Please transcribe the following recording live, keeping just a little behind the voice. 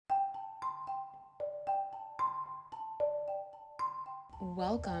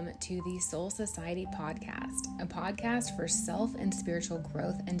Welcome to the Soul Society podcast, a podcast for self and spiritual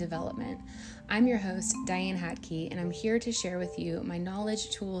growth and development. I'm your host, Diane Hatke, and I'm here to share with you my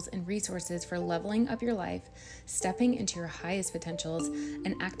knowledge, tools, and resources for leveling up your life, stepping into your highest potentials,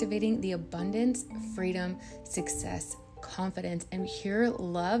 and activating the abundance, freedom, success, confidence, and pure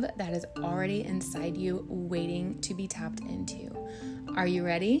love that is already inside you, waiting to be tapped into. Are you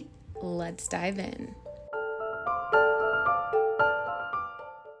ready? Let's dive in.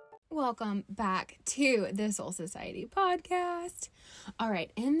 Welcome back to the Soul Society podcast. All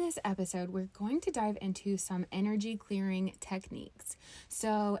right, in this episode, we're going to dive into some energy clearing techniques.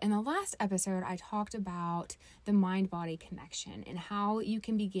 So in the last episode, I talked about the mind-body connection and how you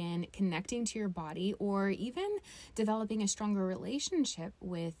can begin connecting to your body or even developing a stronger relationship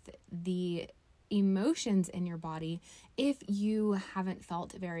with the emotions in your body if you haven't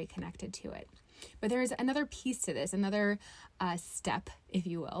felt very connected to it. But there's another piece to this, another step, if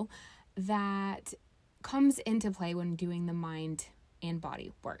you will, that comes into play when doing the mind and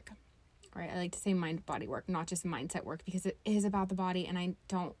body work. Right? I like to say mind-body work, not just mindset work, because it is about the body, and I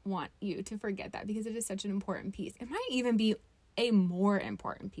don't want you to forget that because it is such an important piece. It might even be a more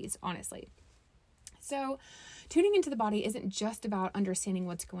important piece, honestly. So tuning into the body isn't just about understanding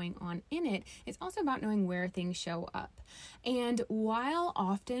what's going on in it. It's also about knowing where things show up. And while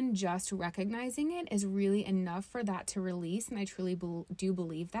often just recognizing it is really enough for that to release, and I truly do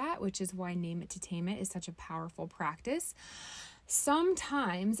believe that, which is why Name It to Tame It is such a powerful practice,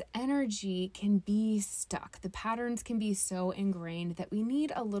 sometimes energy can be stuck. The patterns can be so ingrained that we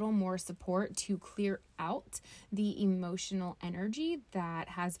need a little more support to clear out the emotional energy that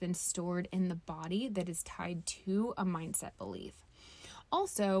has been stored in the body that is tied to a mindset belief.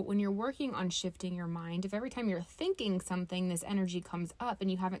 Also, when you're working on shifting your mind, if every time you're thinking something, this energy comes up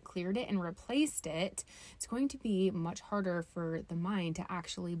and you haven't cleared it and replaced it, it's going to be much harder for the mind to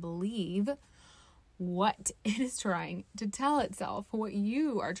actually believe what it is trying to tell itself, what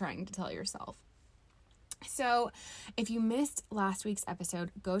you are trying to tell yourself. So if you missed last week's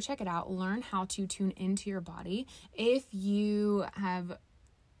episode, go check it out. Learn how to tune into your body. If you have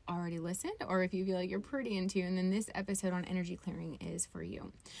already listened, or if you feel like you're pretty in tune, then this episode on energy clearing is for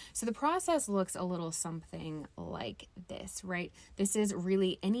you. So the process looks a little something like this, right? This is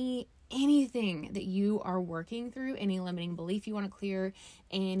really anything that you are working through, any limiting belief you want to clear,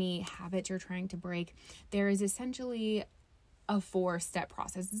 any habit you're trying to break. There is essentially a 4-step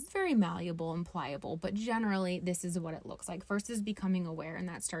process. It's very malleable and pliable, but generally this is what it looks like. First is becoming aware, and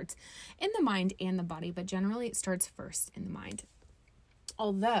that starts in the mind and the body, but generally it starts first in the mind.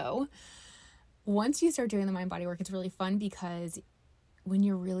 Although, once you start doing the mind-body work, it's really fun because when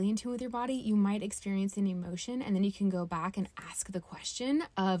you're really in tune with your body, you might experience an emotion, and then you can go back and ask the question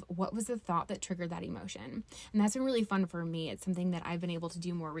of what was the thought that triggered that emotion. And that's been really fun for me. It's something that I've been able to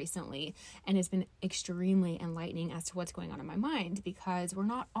do more recently, and it's been extremely enlightening as to what's going on in my mind, because we're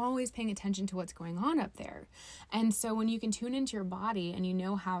not always paying attention to what's going on up there. And so when you can tune into your body and you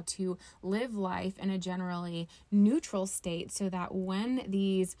know how to live life in a generally neutral state, so that when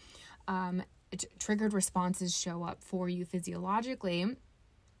these triggered responses show up for you physiologically,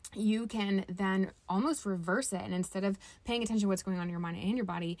 you can then almost reverse it. And instead of paying attention to what's going on in your mind and your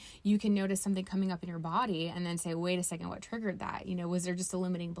body, you can notice something coming up in your body and then say, wait a second, what triggered that? Was there just a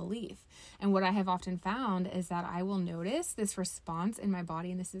limiting belief? And what I have often found is that I will notice this response in my body.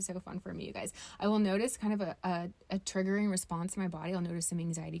 And this is so fun for me, you guys. I will notice kind of a triggering response in my body. I'll notice some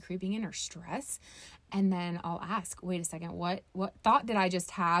anxiety creeping in or stress. And then I'll ask, wait a second, what thought did I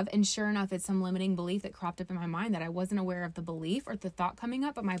just have? And sure enough, it's some limiting belief that cropped up in my mind that I wasn't aware of the belief or the thought coming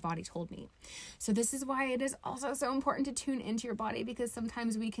up, but my body told me. So this is why it is also so important to tune into your body, because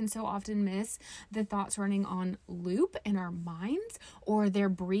sometimes we can so often miss the thoughts running on loop in our minds, or they're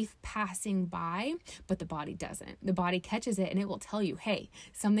brief passing by, but the body doesn't. The body catches it and it will tell you, hey,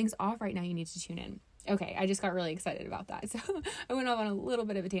 something's off right now. You need to tune in. Okay, I just got really excited about that. So I went off on a little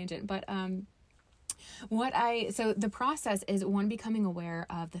bit of a tangent, but so the process is one, becoming aware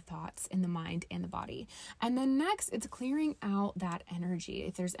of the thoughts in the mind and the body. And then next, it's clearing out that energy.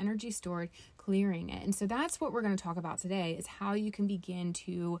 If there's energy stored, clearing it. And so that's what we're going to talk about today, is how you can begin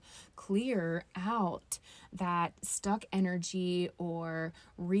to clear out that stuck energy or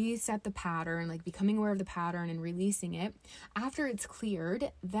reset the pattern, like becoming aware of the pattern and releasing it. After it's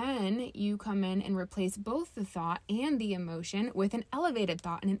cleared, then you come in and replace both the thought and the emotion with an elevated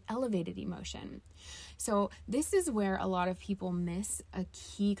thought and an elevated emotion. So this is where a lot of people miss a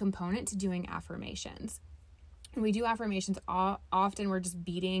key component to doing affirmations. When we do affirmations, often we're just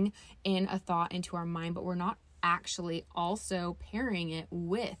beating in a thought into our mind, but we're not actually also pairing it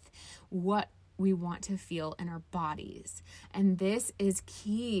with what we want to feel in our bodies. And this is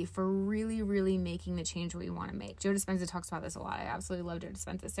key for really, really making the change we want to make. Joe Dispenza talks about this a lot. I absolutely love Joe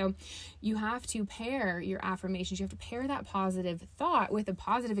Dispenza. So you have to pair your affirmations. You have to pair that positive thought with a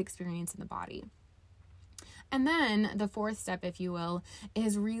positive experience in the body. And then the fourth step, if you will,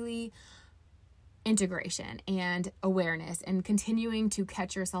 is really integration and awareness, and continuing to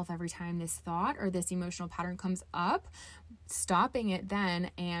catch yourself every time this thought or this emotional pattern comes up, stopping it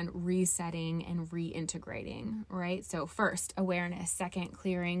then and resetting and reintegrating, right? So first, awareness. Second,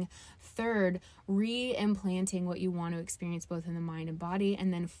 clearing. Third, re-implanting what you want to experience both in the mind and body.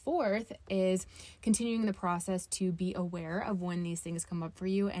 And then fourth is continuing the process to be aware of when these things come up for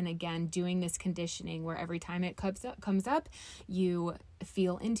you. And again, doing this conditioning where every time it comes up, you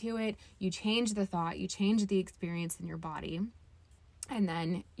feel into it, you change the thought, you change the experience in your body. And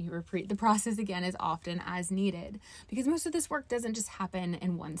then you repeat the process again as often as needed, because most of this work doesn't just happen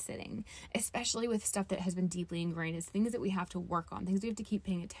in one sitting, especially with stuff that has been deeply ingrained. It's things that we have to work on, things we have to keep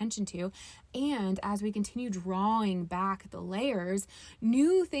paying attention to. And as we continue drawing back the layers,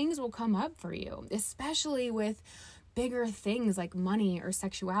 new things will come up for you, especially with bigger things like money or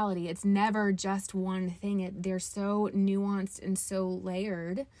sexuality. It's never just one thing. They're so nuanced and so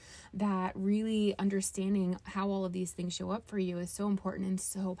layered that really understanding how all of these things show up for you is so important and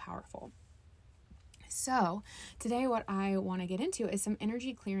so powerful. So today what I want to get into is some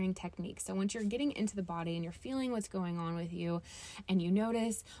energy clearing techniques. So once you're getting into the body and you're feeling what's going on with you, and you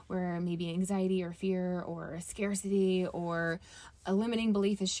notice where maybe anxiety or fear or scarcity or a limiting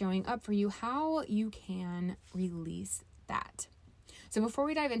belief is showing up for you, how you can release that. So before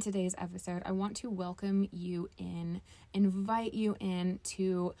we dive into today's episode, I want to welcome you in, invite you in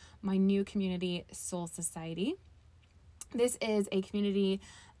to my new community, Soul Society. This is a community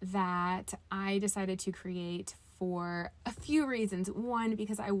that I decided to create for a few reasons. One,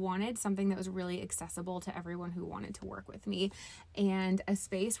 because I wanted something that was really accessible to everyone who wanted to work with me, and a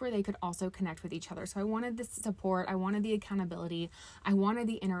space where they could also connect with each other. So I wanted this support, I wanted the accountability, I wanted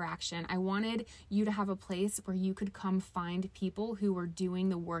the interaction, I wanted you to have a place where you could come find people who were doing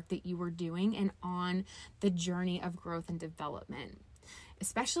the work that you were doing and on the journey of growth and development,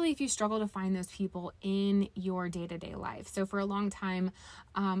 especially if you struggle to find those people in your day-to-day life. So for a long time,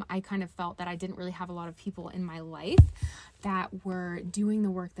 I kind of felt that I didn't really have a lot of people in my life that were doing the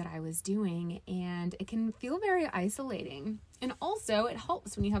work that I was doing, and it can feel very isolating. And also it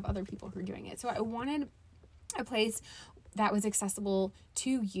helps when you have other people who are doing it. So I wanted a place that was accessible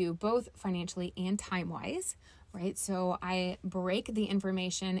to you, both financially and time-wise, right? So I break the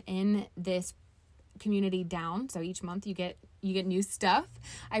information in this community down. So each month you get new stuff.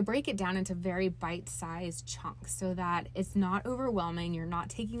 I break it down into very bite-sized chunks so that it's not overwhelming. You're not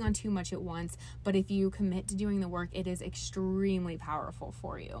taking on too much at once, but if you commit to doing the work, it is extremely powerful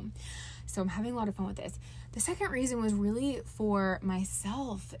for you. So I'm having a lot of fun with this. The second reason was really for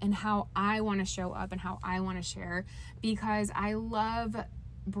myself and how I want to show up and how I want to share, because I love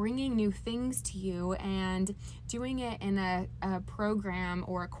bringing new things to you and doing it in a program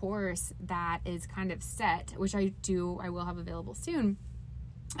or a course that is kind of set, which I will have available soon.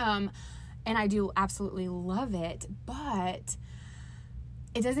 And I do absolutely love it, but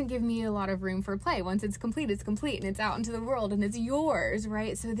it doesn't give me a lot of room for play. Once it's complete and it's out into the world and it's yours,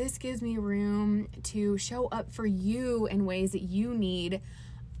 right? So this gives me room to show up for you in ways that you need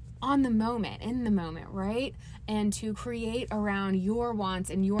on the moment, in the moment, right? And to create around your wants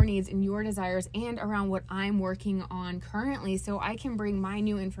and your needs and your desires and around what I'm working on currently, so I can bring my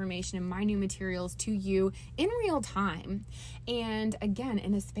new information and my new materials to you in real time. And again,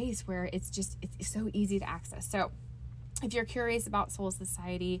 in a space where it's so easy to access. So if you're curious about Soul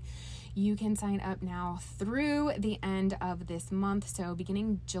Society, you can sign up now through the end of this month. So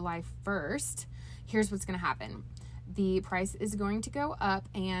beginning July 1st, here's what's going to happen. The price is going to go up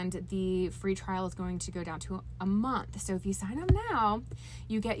and the free trial is going to go down to a month. So if you sign up now,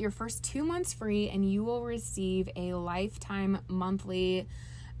 you get your first 2 months free and you will receive a lifetime monthly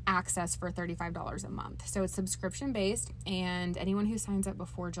access for $35 a month. So it's subscription based, and anyone who signs up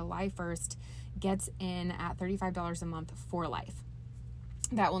before July 1st gets in at $35 a month for life.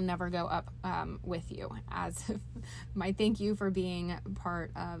 That will never go up with you, as my thank you for being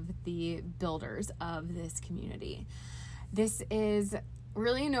part of the builders of this community. This is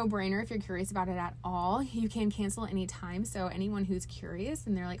really a no-brainer if you're curious about it at all. You can cancel anytime. So anyone who's curious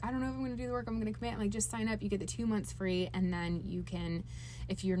and they're like, I don't know if I'm going to do the work, I'm going to commit, like, just sign up. You get the 2 months free, and then you can,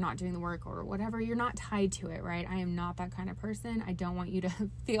 if you're not doing the work or whatever, you're not tied to it, right? I am not that kind of person. I don't want you to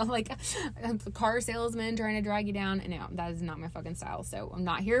feel like a car salesman trying to drag you down. No, that is not my fucking style. So I'm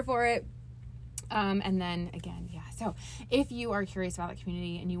not here for it. And then again, so if you are curious about the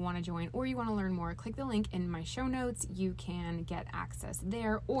community and you want to join or you want to learn more, click the link in my show notes. You can get access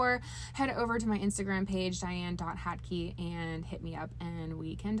there, or head over to my Instagram page, Diane.Hatke, and hit me up and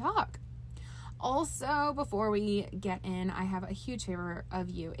we can talk. Also, before we get in, I have a huge favor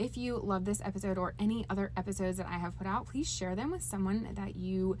of you. If you love this episode or any other episodes that I have put out, please share them with someone that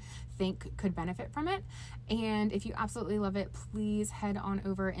you think could benefit from it. And if you absolutely love it, please head on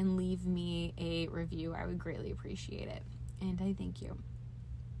over and leave me a review. I would greatly appreciate it. And I thank you.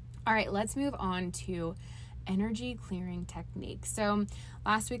 All right, let's move on to energy clearing techniques. So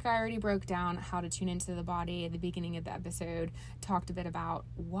last week I already broke down how to tune into the body at the beginning of the episode, talked a bit about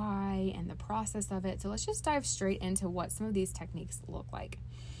why and the process of it. So let's just dive straight into what some of these techniques look like.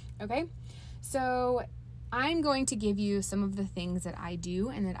 Okay, so I'm going to give you some of the things that I do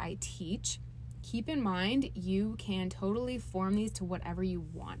and that I teach. Keep in mind, you can totally form these to whatever you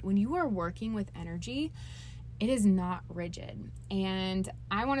want. When you are working with energy, it is not rigid. And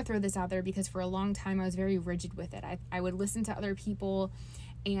I want to throw this out there because for a long time I was very rigid with it. I would listen to other people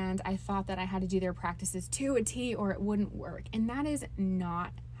and I thought that I had to do their practices to a T or it wouldn't work. And that is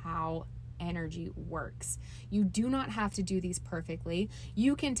not how energy works. You do not have to do these perfectly.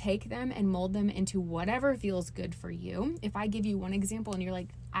 You can take them and mold them into whatever feels good for you. If I give you one example and you're like,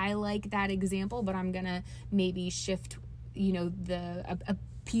 I like that example, but I'm gonna maybe shift, a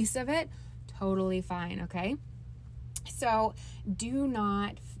piece of it, totally fine, okay? So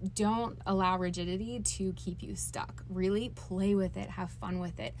don't allow rigidity to keep you stuck. Really play with it, have fun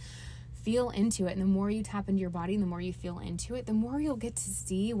with it, feel into it. And the more you tap into your body and the more you feel into it, the more you'll get to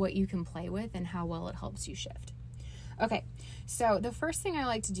see what you can play with and how well it helps you shift. Okay, so the first thing I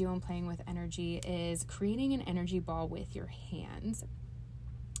like to do when playing with energy is creating an energy ball with your hands.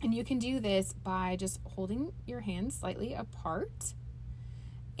 And you can do this by just holding your hands slightly apart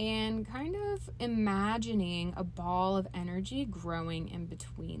and kind of imagining a ball of energy growing in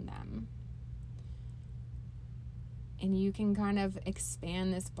between them. And you can kind of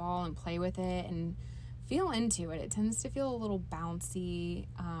expand this ball and play with it and feel into it. It tends to feel a little bouncy.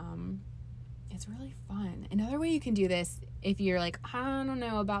 It's really fun. Another way you can do this, if you're like, I don't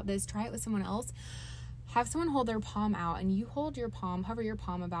know about this, try it with someone else. Have someone hold their palm out and you hold your palm, hover your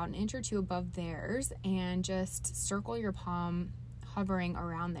palm about an inch or two above theirs and just circle your palm hovering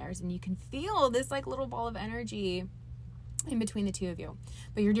around theirs, and you can feel this like little ball of energy in between the two of you.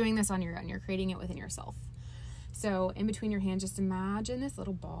 But you're doing this on your own. You're creating it within yourself. So in between your hands, just imagine this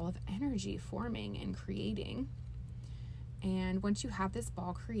little ball of energy forming and creating. And once you have this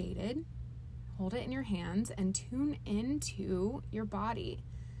ball created, hold it in your hands and tune into your body.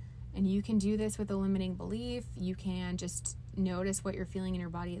 And you can do this with a limiting belief. You can just notice what you're feeling in your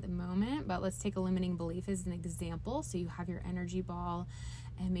body at the moment, but let's take a limiting belief as an example. So you have your energy ball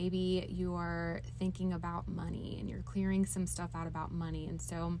and maybe you are thinking about money and you're clearing some stuff out about money. And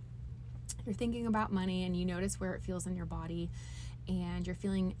so you're thinking about money and you notice where it feels in your body and you're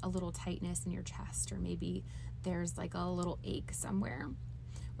feeling a little tightness in your chest, or maybe there's like a little ache somewhere.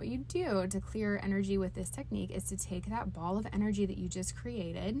 What you do to clear energy with this technique is to take that ball of energy that you just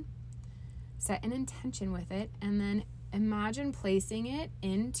created, set an intention with it, and then imagine placing it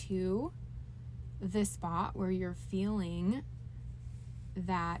into the spot where you're feeling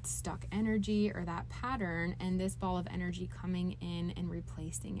that stuck energy or that pattern, and this ball of energy coming in and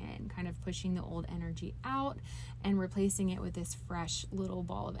replacing it and kind of pushing the old energy out and replacing it with this fresh little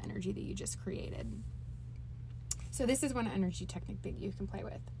ball of energy that you just created. So this is one energy technique that you can play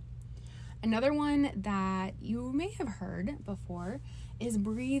with. Another one that you may have heard before is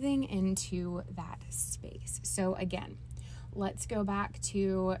breathing into that space. So again, let's go back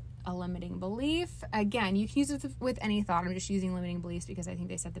to a limiting belief. Again, you can use it with any thought. I'm just using limiting beliefs because I think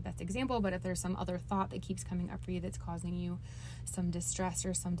they set the best example, but if there's some other thought that keeps coming up for you that's causing you some distress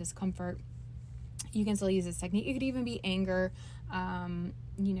or some discomfort, you can still use this technique. It could even be anger.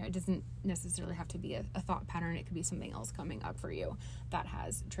 It doesn't necessarily have to be a thought pattern. It could be something else coming up for you that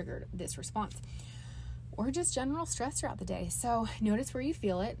has triggered this response. Or just general stress throughout the day. So notice where you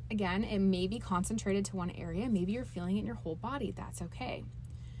feel it. Again, it may be concentrated to one area. Maybe you're feeling it in your whole body. That's okay.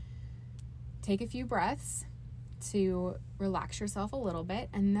 Take a few breaths to relax yourself a little bit,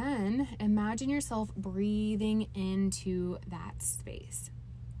 and then imagine yourself breathing into that space.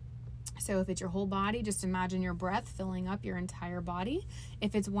 So if it's your whole body, just imagine your breath filling up your entire body.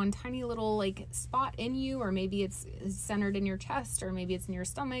 If it's one tiny little spot in you, or maybe it's centered in your chest, or maybe it's in your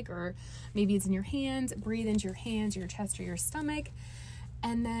stomach, or maybe it's in your hands, breathe into your hands, your chest, or your stomach.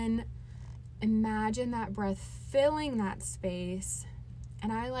 And then imagine that breath filling that space.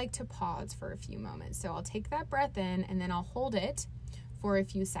 And I like to pause for a few moments. So I'll take that breath in and then I'll hold it for a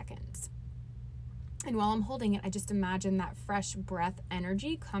few seconds. And while I'm holding it, I just imagine that fresh breath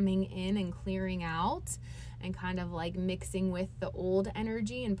energy coming in and clearing out and kind of like mixing with the old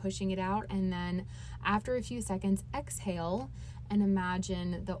energy and pushing it out. And then after a few seconds, exhale and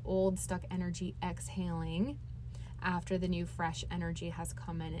imagine the old stuck energy exhaling after the new fresh energy has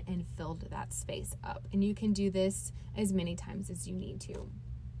come in and filled that space up. And you can do this as many times as you need to.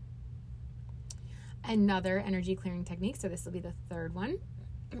 Another energy clearing technique, so this will be the third one,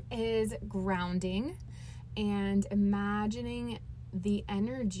 is grounding and imagining the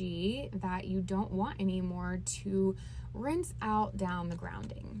energy that you don't want anymore to rinse out down the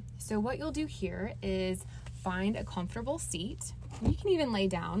grounding. So what you'll do here is find a comfortable seat. You can even lay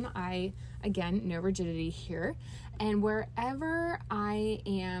down. Again, no rigidity here. And wherever I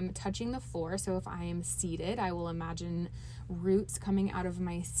am touching the floor, so if I am seated, I will imagine roots coming out of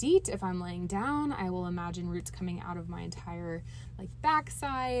my seat. If I'm laying down, I will imagine roots coming out of my entire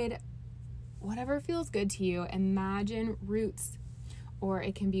backside. Whatever feels good to you, imagine roots, or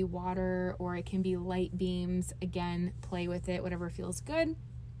it can be water, or it can be light beams. Again, play with it, whatever feels good.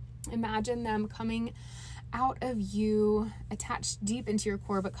 Imagine them coming out of you, attached deep into your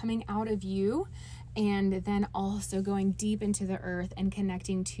core, but coming out of you, and then also going deep into the earth and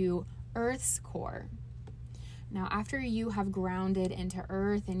connecting to Earth's core. Now, after you have grounded into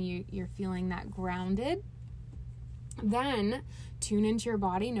earth and you're feeling that grounded, then tune into your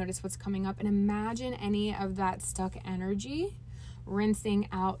body, notice what's coming up, and imagine any of that stuck energy rinsing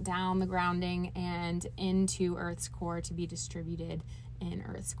out down the grounding and into Earth's core to be distributed in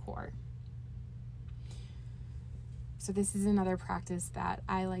Earth's core. So this is another practice that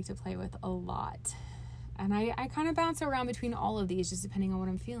I like to play with a lot. And I kind of bounce around between all of these just depending on what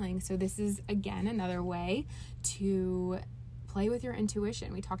I'm feeling. So this is, again, another way to play with your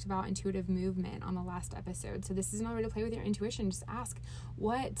intuition. We talked about intuitive movement on the last episode. So this is another way to play with your intuition. Just ask,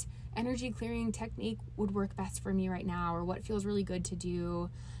 what energy clearing technique would work best for me right now? Or what feels really good to do?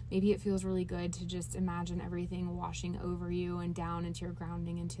 Maybe it feels really good to just imagine everything washing over you and down into your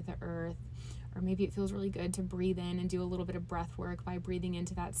grounding into the earth. Or maybe it feels really good to breathe in and do a little bit of breath work by breathing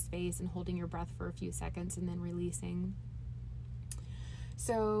into that space and holding your breath for a few seconds and then releasing.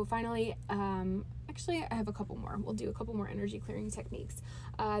 So finally, actually I have a couple more. We'll do a couple more energy clearing techniques.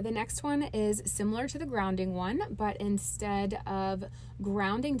 The next one is similar to the grounding one, but instead of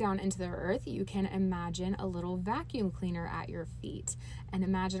grounding down into the earth, you can imagine a little vacuum cleaner at your feet and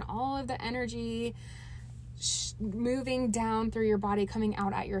imagine all of the energy moving down through your body, coming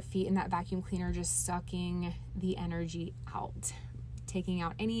out at your feet, and that vacuum cleaner just sucking the energy out, taking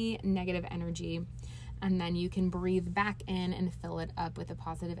out any negative energy, and then you can breathe back in and fill it up with the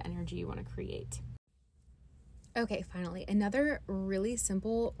positive energy you want to create. Okay, finally, another really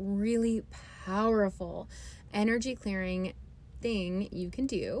simple, really powerful energy clearing thing you can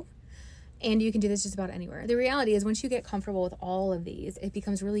do. And you can do this just about anywhere. The reality is once you get comfortable with all of these, it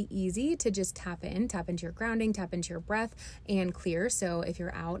becomes really easy to just tap into your grounding, tap into your breath, and clear. So if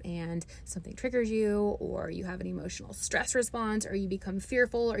you're out and something triggers you, or you have an emotional stress response, or you become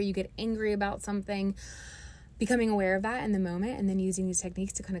fearful, or you get angry about something, becoming aware of that in the moment and then using these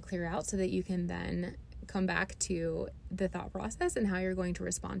techniques to kind of clear out so that you can then come back to the thought process and how you're going to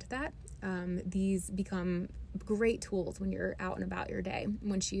respond to that. These become great tools when you're out and about your day,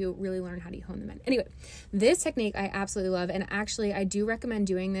 once you really learn how to hone them in. Anyway, this technique I absolutely love, and actually I do recommend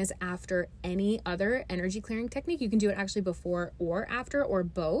doing this after any other energy clearing technique. You can do it actually before or after or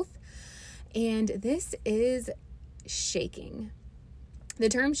both. And this is shaking. The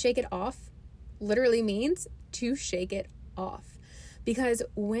term shake it off literally means to shake it off. Because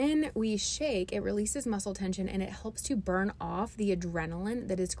when we shake, it releases muscle tension and it helps to burn off the adrenaline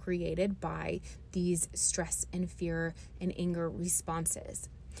that is created by these stress and fear and anger responses.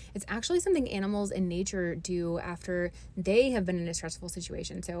 It's actually something animals in nature do after they have been in a stressful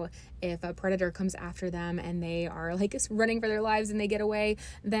situation. So if a predator comes after them and they are running for their lives and they get away,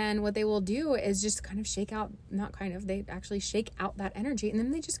 then what they will do is just kind of they actually shake out that energy and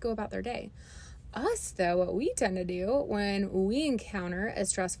then they just go about their day. Us, though, what we tend to do when we encounter a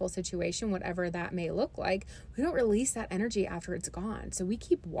stressful situation, whatever that may look like, we don't release that energy after it's gone. So we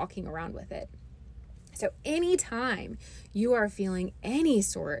keep walking around with it. So anytime you are feeling any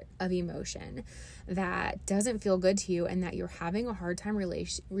sort of emotion that doesn't feel good to you and that you're having a hard time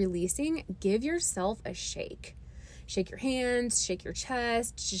releasing, give yourself a shake. Shake your hands, shake your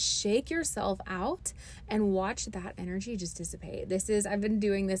chest, just shake yourself out and watch that energy just dissipate. I've been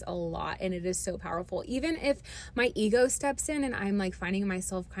doing this a lot and it is so powerful. Even if my ego steps in and I'm finding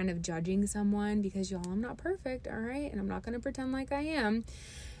myself kind of judging someone because y'all, I'm not perfect, all right? And I'm not going to pretend like I am.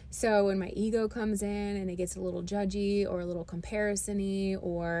 So when my ego comes in and it gets a little judgy or a little comparison-y,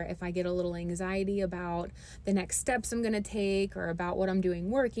 or if I get a little anxiety about the next steps I'm going to take or about what I'm doing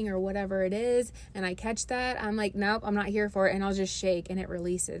working or whatever it is, and I catch that, I'm like, nope, I'm not here for it. And I'll just shake and it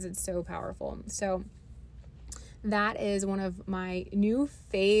releases. It's so powerful. So that is one of my new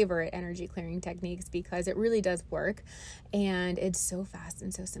favorite energy clearing techniques because it really does work and it's so fast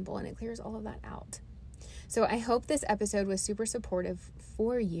and so simple and it clears all of that out. So I hope this episode was super supportive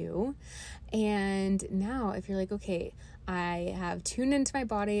for you. And now if you're like, okay, I have tuned into my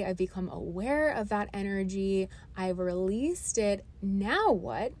body, I've become aware of that energy, I've released it, now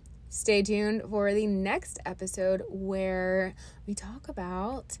what? Stay tuned for the next episode where we talk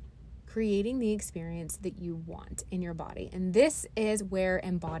about creating the experience that you want in your body. And this is where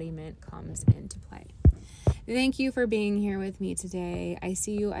embodiment comes into play. Thank you for being here with me today. I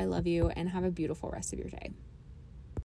see you, I love you, and have a beautiful rest of your day.